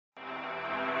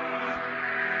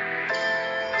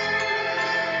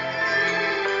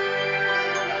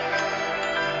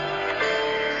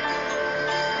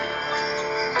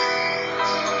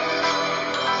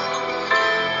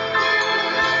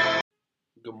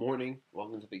morning.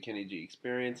 Welcome to the Kenny G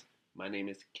Experience. My name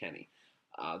is Kenny.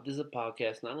 This is a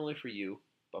podcast not only for you,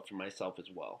 but for myself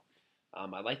as well.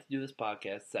 I like to do this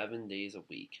podcast 7 days a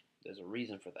week. There's a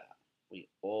reason for that. We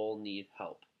all need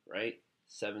help, right?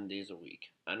 7 days a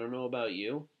week. I don't know about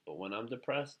you, but when I'm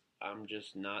depressed, I'm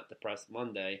just not depressed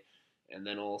Monday, and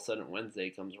then all of a sudden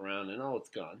Wednesday comes around and it's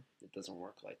gone. It doesn't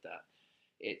work like that.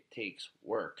 It takes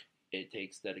work. It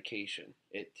takes dedication.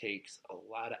 It takes a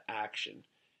lot of action.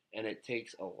 And it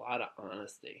takes a lot of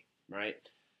honesty, right?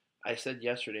 I said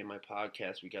yesterday in my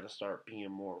podcast, we got to start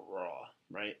being more raw,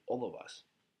 right? All of us,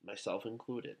 myself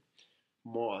included,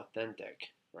 more authentic,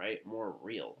 right? More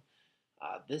real.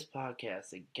 This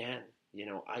podcast, again,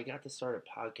 I got to start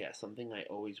a podcast, something I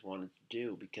always wanted to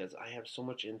do because I have so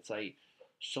much insight,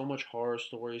 so much horror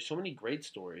stories, so many great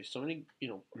stories, so many,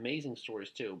 amazing stories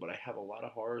too, but I have a lot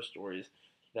of horror stories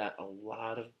that a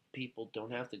lot of people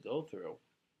don't have to go through.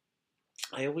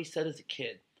 I always said as a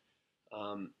kid,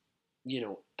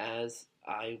 as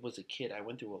I was a kid, I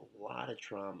went through a lot of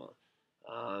trauma.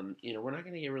 We're not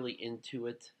going to get really into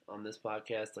it on this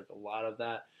podcast, like a lot of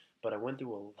that, but I went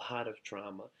through a lot of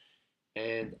trauma.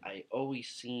 And I always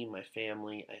seen my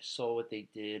family. I saw what they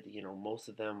did. Most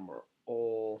of them were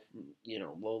all,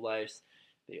 low lifes.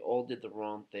 They all did the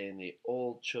wrong thing. They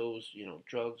all chose,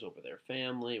 drugs over their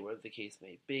family, whatever the case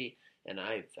may be. And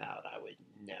I vowed I would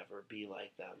never be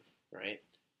like them, right?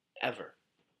 Ever.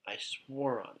 I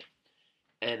swore on it.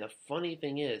 And the funny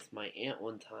thing is, my aunt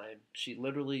one time, she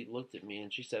literally looked at me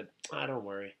and she said, don't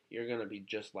worry, you're going to be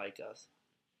just like us.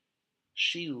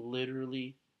 She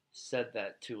literally said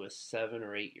that to a 7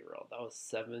 or 8 year old. I was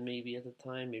 7 maybe at the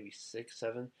time, maybe 6,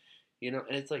 7. And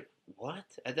it's like, what?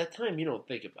 At that time, you don't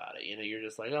think about it. You're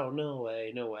just like, oh, no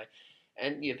way, no way.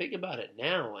 And you think about it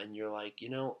now and you're like,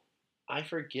 I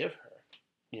forgive her.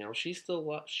 She's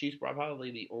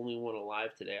probably the only one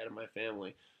alive today out of my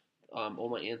family. All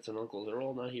my aunts and uncles are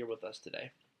all not here with us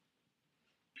today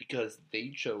because they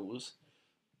chose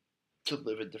to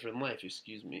live a different life.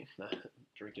 Excuse me, not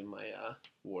drinking my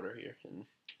water here and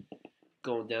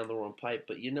going down the wrong pipe.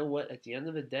 But you know what? At the end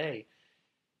of the day,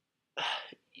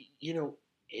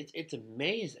 it's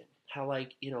amazing how,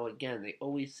 again, they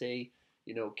always say,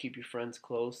 keep your friends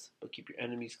close, but keep your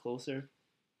enemies closer.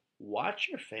 Watch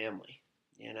your family,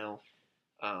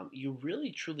 you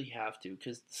really truly have to,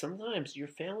 because sometimes your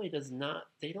family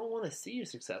they don't want to see you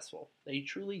successful. They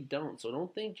truly don't. So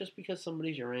don't think just because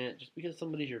somebody's your aunt, just because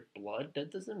somebody's your blood,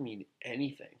 that doesn't mean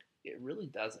anything. It really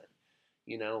doesn't.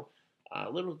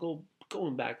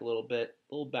 Going back a little bit,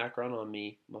 a little background on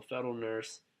me. I'm a federal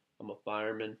nurse. I'm a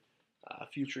fireman,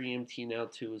 future EMT now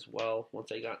too as well.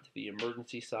 Once I got into the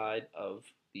emergency side of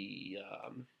the,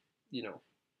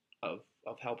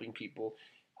 of helping people,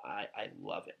 I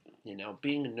love it.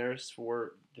 Being a nurse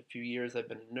for the few years I've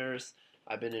been a nurse,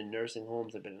 I've been in nursing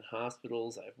homes, I've been in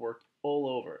hospitals, I've worked all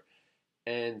over.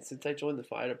 And since I joined the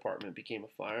fire department, became a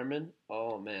fireman,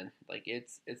 oh man,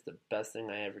 it's the best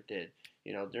thing I ever did.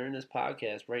 During this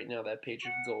podcast right now, that pager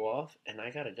could go off and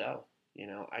I gotta go.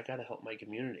 I gotta help my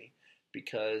community.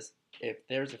 Because if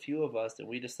there's a few of us and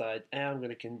we decide, I'm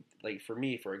gonna, for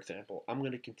me, for example, I'm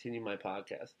gonna continue my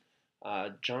podcast.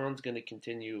 John's going to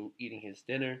continue eating his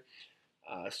dinner.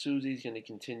 Susie's going to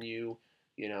continue,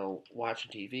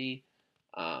 watching TV.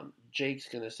 Jake's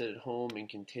going to sit at home and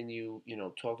continue,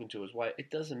 talking to his wife. It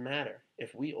doesn't matter.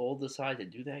 If we all decide to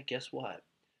do that, guess what?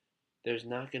 There's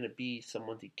not going to be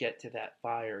someone to get to that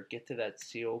fire, get to that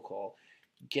CO call,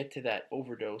 get to that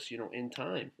overdose, in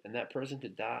time. And that person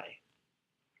could die.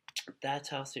 That's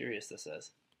how serious this is,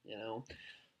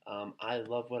 I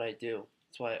love what I do.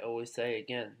 That's why I always say,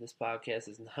 again, this podcast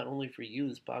is not only for you,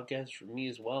 this podcast is for me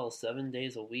as well. 7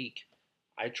 days a week,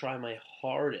 I try my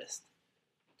hardest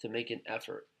to make an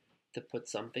effort to put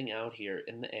something out here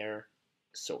in the air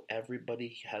so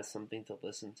everybody has something to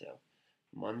listen to.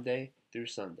 Monday through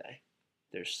Sunday,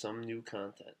 there's some new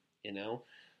content,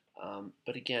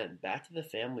 But again, back to the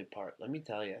family part, let me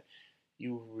tell you,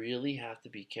 you really have to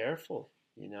be careful.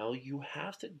 You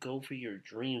have to go for your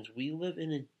dreams. We live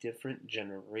in a different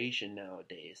generation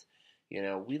nowadays.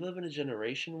 We live in a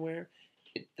generation where,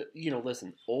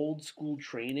 listen, old school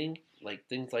training,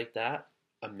 things like that,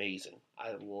 amazing.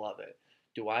 I love it.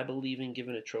 Do I believe in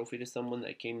giving a trophy to someone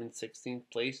that came in 16th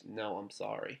place? No, I'm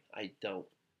sorry. I don't.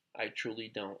 I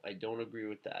truly don't. I don't agree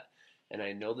with that. And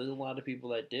I know there's a lot of people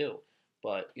that do.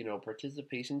 But,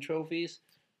 participation trophies,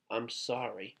 I'm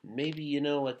sorry. Maybe,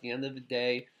 at the end of the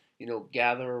day,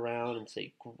 gather around and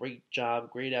say, great job,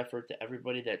 great effort to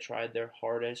everybody that tried their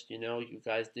hardest. You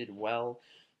guys did well.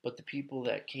 But the people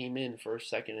that came in first,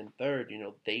 second, and third,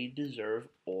 they deserve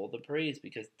all the praise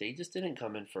because they just didn't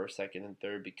come in first, second, and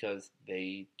third because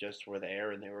they just were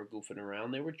there and they were goofing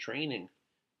around. They were training.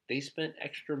 They spent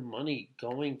extra money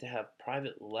going to have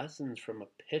private lessons from a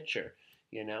pitcher.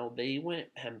 They went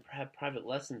and had private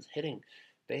lessons hitting.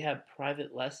 They had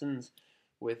private lessons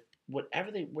with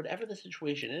whatever the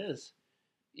situation is.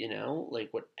 Like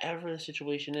whatever the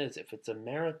situation is, if it's a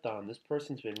marathon, this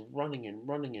person's been running and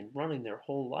running and running their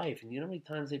whole life. And you know how many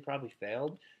times they probably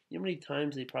failed? You know how many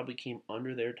times they probably came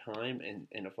under their time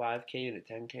in a 5K and a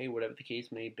 10K, whatever the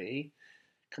case may be?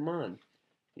 Come on.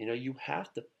 You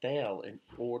have to fail in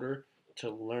order to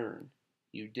learn.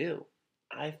 You do.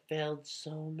 I failed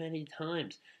so many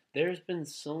times. There's been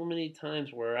so many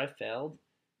times where I failed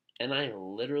and I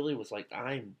literally was like,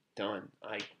 I'm done.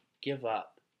 I give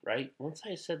up, right? Once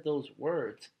I said those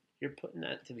words, you're putting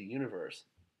that to the universe.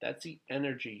 That's the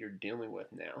energy you're dealing with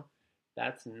now.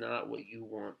 That's not what you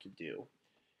want to do.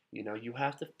 You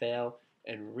have to fail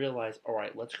and realize, all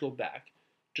right, let's go back.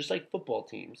 Just like football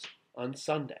teams on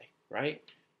Sunday, right?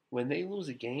 When they lose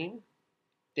a game,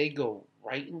 they go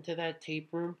right into that tape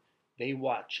room. They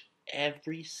watch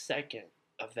every second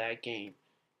of that game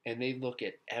and they look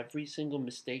at every single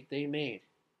mistake they made.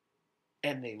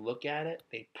 And they look at it,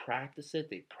 they practice it,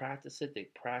 they practice it, they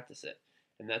practice it.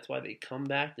 And that's why they come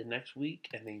back the next week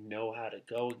and they know how to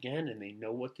go again and they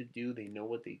know what to do, they know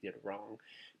what they did wrong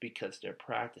because they're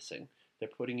practicing. They're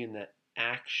putting in that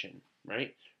action,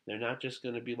 right? They're not just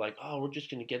going to be like, oh, we're just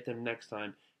going to get them next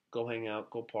time. Go hang out,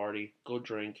 go party, go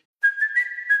drink.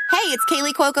 Hey, it's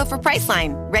Kaylee Cuoco for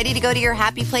Priceline. Ready to go to your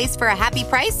happy place for a happy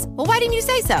price? Well, why didn't you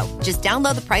say so? Just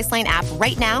download the Priceline app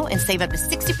right now and save up to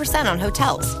 60% on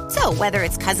hotels. So whether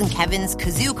it's Cousin Kevin's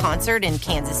Kazoo Concert in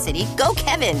Kansas City, go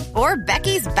Kevin, or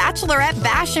Becky's Bachelorette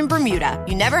Bash in Bermuda,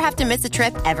 you never have to miss a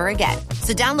trip ever again.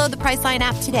 So download the Priceline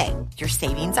app today. Your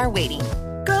savings are waiting.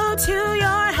 Go to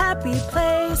your happy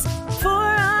place for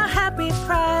a happy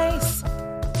price.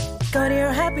 Go to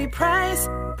your happy price,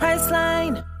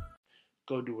 Priceline.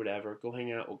 Go do whatever, go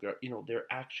hang out with girls. They're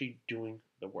actually doing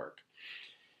the work.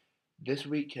 This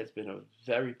week has been a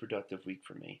very productive week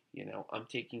for me. I'm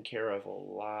taking care of a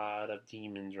lot of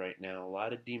demons right now, a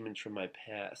lot of demons from my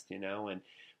past, and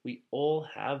we all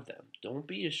have them. Don't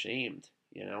be ashamed.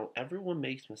 Everyone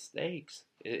makes mistakes.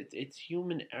 It's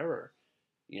human error.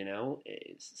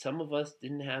 Some of us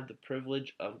didn't have the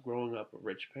privilege of growing up with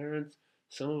rich parents.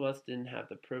 Some of us didn't have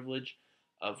the privilege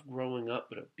of growing up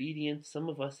with obedience. Some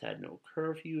of us had no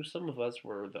curfew. Some of us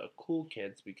were the cool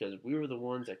kids because we were the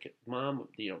ones that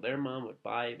their mom would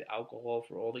buy the alcohol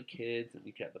for all the kids and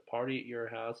you could have the party at your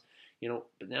house.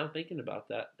 But now thinking about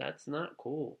that, that's not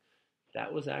cool.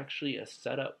 That was actually a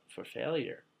setup for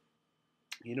failure.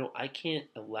 I can't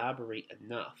elaborate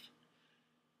enough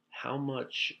how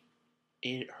much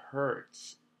it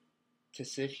hurts to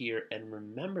sit here and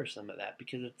remember some of that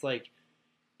because it's like,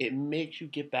 it makes you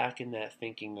get back in that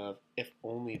thinking of if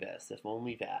only this, if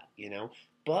only that,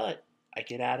 But I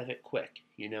get out of it quick,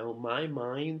 My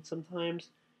mind sometimes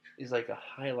is like a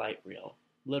highlight reel,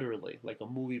 literally, like a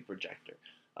movie projector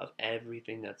of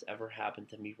everything that's ever happened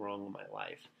to me wrong in my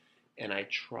life. And I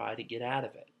try to get out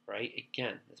of it, right?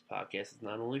 Again, this podcast is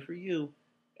not only for you,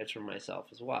 it's for myself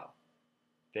as well.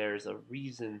 There's a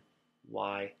reason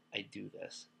why I do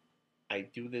this. I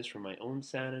do this for my own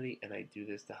sanity, and I do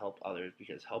this to help others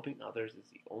because helping others is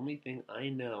the only thing I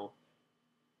know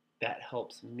that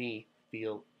helps me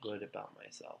feel good about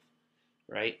myself,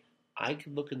 right? I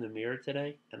could look in the mirror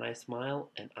today and I smile,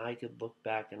 and I could look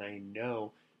back and I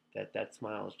know that that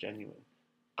smile is genuine.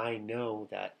 I know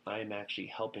that I'm actually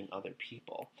helping other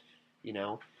people.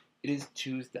 It is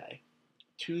Tuesday.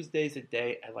 Tuesday's a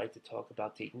day I like to talk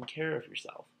about taking care of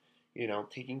yourself.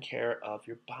 Taking care of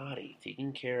your body,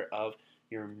 taking care of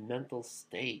your mental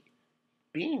state,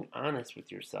 being honest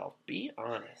with yourself. Be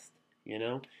honest.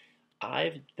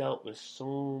 I've dealt with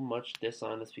so much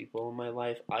dishonest people in my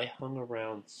life. I hung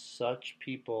around such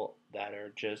people that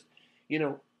are just,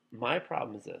 my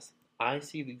problem is this. I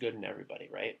see the good in everybody,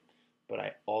 right? But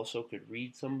I also could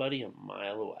read somebody a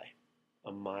mile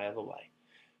away.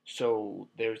 So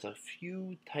there's a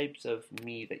few types of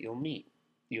me that you'll meet.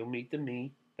 You'll meet the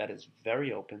me that is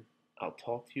very open. I'll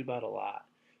talk to you about a lot.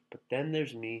 But then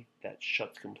there's me that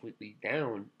shuts completely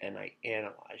down and I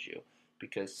analyze you.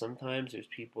 Because sometimes there's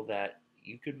people that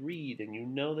you could read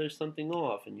and there's something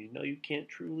off and you can't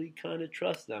truly kind of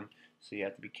trust them. So you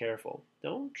have to be careful.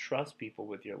 Don't trust people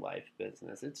with your life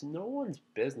business. It's no one's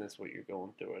business what you're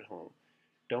going through at home.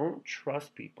 Don't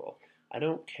trust people. I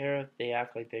don't care if they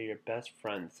act like they're your best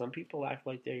friend. Some people act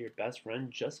like they're your best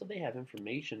friend just so they have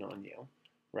information on you.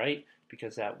 right?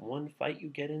 Because that one fight you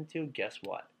get into, guess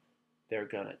what? They're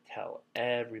going to tell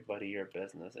everybody your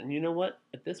business. And you know what?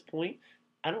 At this point,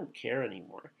 I don't care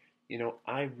anymore.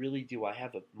 I really do.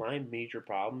 My major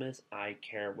problem is I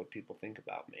care what people think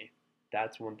about me.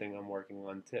 That's one thing I'm working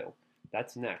on too.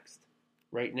 That's next.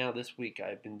 Right now, this week,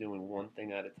 I've been doing one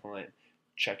thing at a time.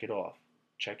 Check it off.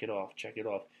 Check it off. Check it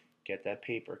off. Get that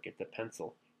paper. Get the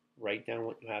pencil. Write down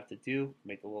what you have to do.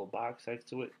 Make a little box next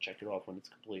to it. Check it off when it's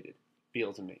completed.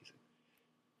 Feels amazing.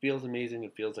 Feels amazing.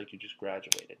 It feels like you just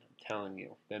graduated. I'm telling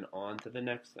you. Then on to the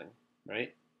next thing,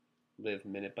 right? Live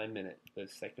minute by minute. Live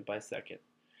second by second.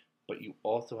 But you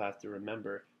also have to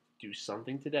remember, do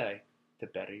something today to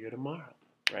better your tomorrow,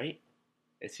 right?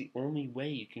 It's the only way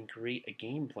you can create a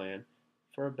game plan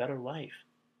for a better life.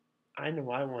 I know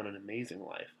I want an amazing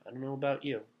life. I don't know about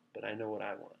you, but I know what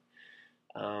I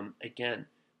want. Again,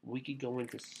 we could go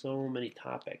into so many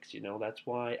topics. That's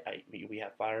why we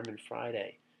have Fireman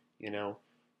Friday.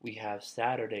 We have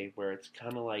Saturday where it's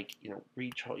kind of like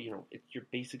recharge. You're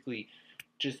basically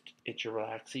it's your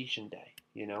relaxation day.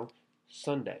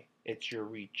 Sunday, it's your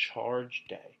recharge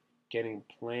day, getting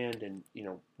planned and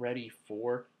ready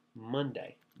for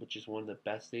Monday, which is one of the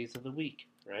best days of the week,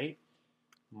 right?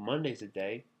 Monday's a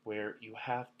day where you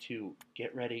have to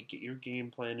get ready, get your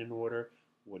game plan in order.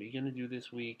 What are you going to do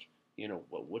this week?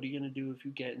 What are you going to do if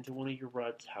you get into one of your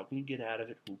ruts? How can you get out of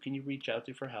it? Who can you reach out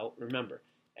to for help? Remember,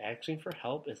 asking for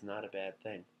help is not a bad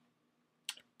thing.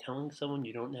 Telling someone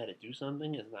you don't know how to do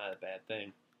something is not a bad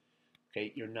thing.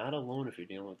 Okay, you're not alone if you're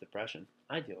dealing with depression.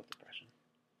 I deal with depression.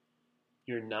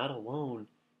 You're not alone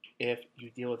if you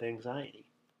deal with anxiety.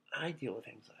 I deal with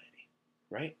anxiety,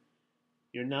 right?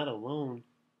 You're not alone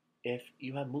if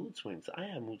you have mood swings. I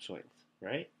have mood swings,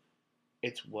 right?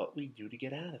 It's what we do to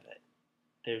get out of it.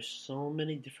 There's so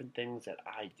many different things that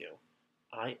I do.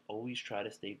 I always try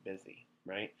to stay busy,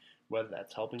 right? Whether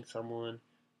that's helping someone,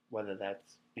 whether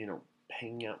that's,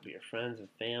 hanging out with your friends and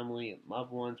family and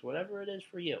loved ones, whatever it is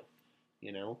for you.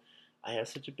 I have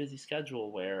such a busy schedule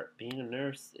where being a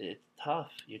nurse, it's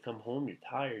tough. You come home, you're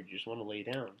tired, you just want to lay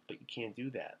down, but you can't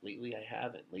do that. Lately, I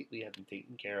haven't. Lately, I've been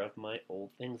taking care of my old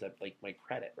things, like my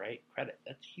credit, right? Credit,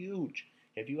 that's huge.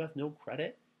 If you have no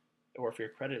credit, or if your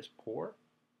credit is poor,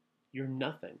 you're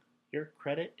nothing. Your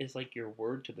credit is like your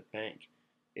word to the bank.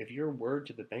 If your word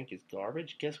to the bank is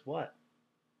garbage, guess what?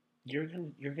 You're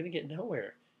gonna get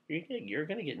nowhere. You're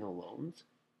gonna get no loans.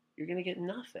 You're gonna get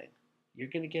nothing. You're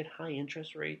going to get high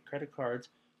interest rate credit cards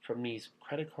from these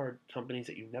credit card companies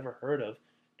that you've never heard of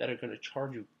that are going to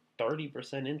charge you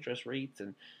 30% interest rates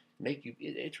and make you,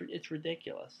 it's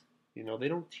ridiculous. They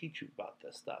don't teach you about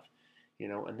this stuff,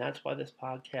 and that's why this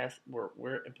podcast,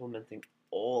 we're implementing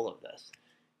all of this.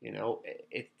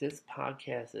 This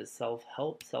podcast is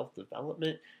self-help,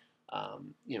 self-development.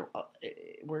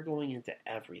 We're going into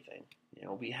everything.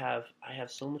 I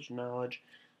have so much knowledge,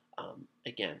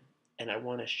 again, and I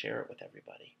want to share it with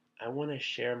everybody. I want to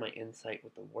share my insight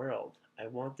with the world. I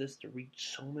want this to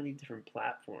reach so many different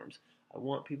platforms. I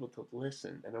want people to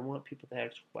listen, and I want people to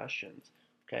ask questions,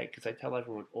 okay? Because I tell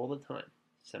everyone all the time,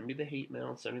 send me the hate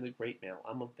mail, send me the great mail.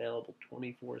 I'm available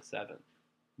 24/7.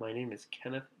 My name is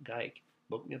Kenneth Geik.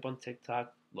 Look me up on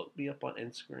TikTok. Look me up on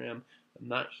Instagram. I'm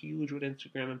not huge with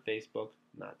Instagram and Facebook.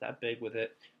 Not that big with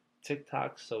it.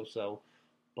 TikTok, so-so.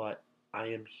 But I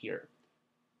am here.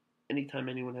 Anytime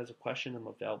anyone has a question, I'm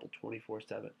available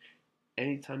 24/7.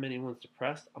 Anytime anyone's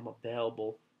depressed, I'm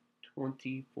available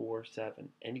 24/7.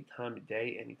 Anytime of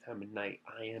day, anytime of night,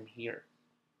 I am here.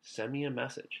 Send me a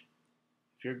message.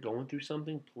 If you're going through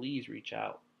something, please reach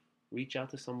out. Reach out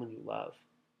to someone you love.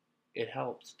 It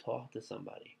helps. Talk to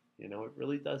somebody. It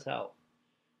really does help.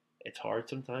 It's hard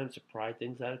sometimes to pry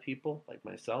things out of people, like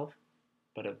myself,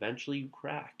 but eventually you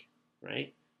crack,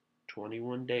 right?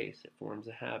 21 days, it forms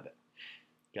a habit.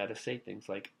 Got to say things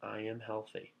like, I am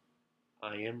healthy,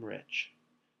 I am rich,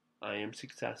 I am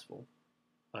successful,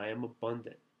 I am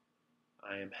abundant,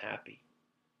 I am happy.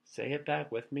 Say it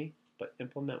back with me, but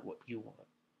implement what you want.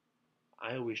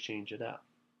 I always change it up.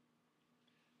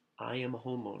 I am a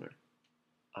homeowner,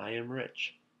 I am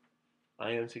rich,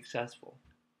 I am successful,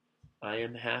 I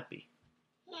am happy,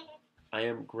 I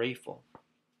am grateful.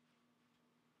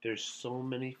 There's so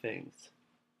many things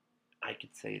I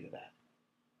could say to that,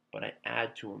 but I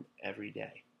add to them every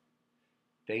day.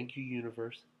 Thank you,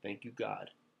 universe. Thank you,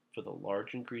 God, for the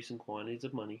large increase in quantities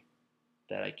of money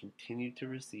that I continue to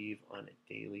receive on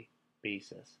a daily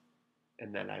basis,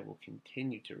 and that I will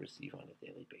continue to receive on a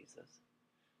daily basis.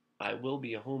 I will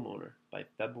be a homeowner by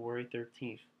February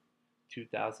 13th,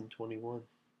 2021,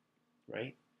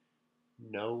 right?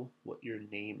 Know what your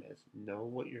name is. Know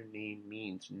what your name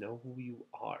means. Know who you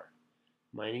are.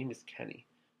 My name is Kenny.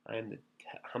 I'm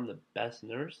the best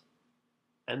nurse.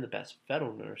 I'm the best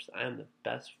federal nurse. I am the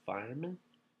best fireman.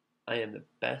 I am the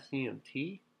best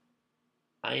EMT.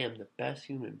 I am the best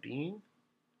human being.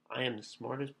 I am the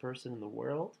smartest person in the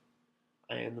world.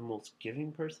 I am the most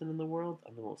giving person in the world.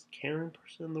 I'm the most caring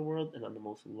person in the world. And I'm the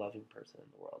most loving person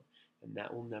in the world. And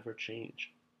that will never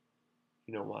change.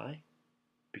 You know why?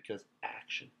 Because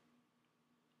action.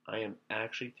 I am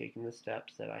actually taking the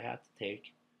steps that I have to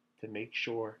take to make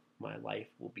sure my life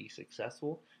will be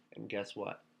successful. And guess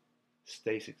what?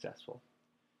 Stay successful.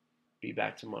 Be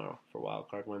back tomorrow for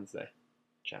Wildcard Wednesday.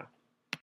 Ciao.